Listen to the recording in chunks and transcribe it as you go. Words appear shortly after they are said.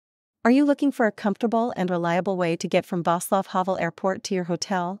Are you looking for a comfortable and reliable way to get from Václav Havel Airport to your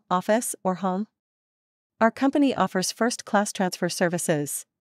hotel, office, or home? Our company offers first-class transfer services.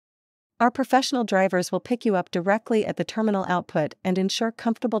 Our professional drivers will pick you up directly at the terminal output and ensure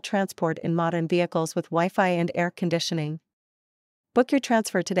comfortable transport in modern vehicles with Wi-Fi and air conditioning. Book your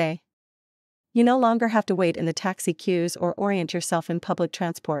transfer today. You no longer have to wait in the taxi queues or orient yourself in public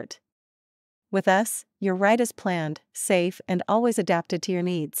transport. With us, your ride is planned, safe, and always adapted to your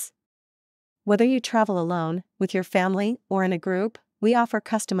needs. Whether you travel alone, with your family, or in a group, we offer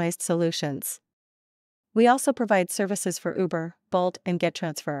customized solutions. We also provide services for Uber, Bolt, and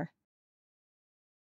GetTransfer.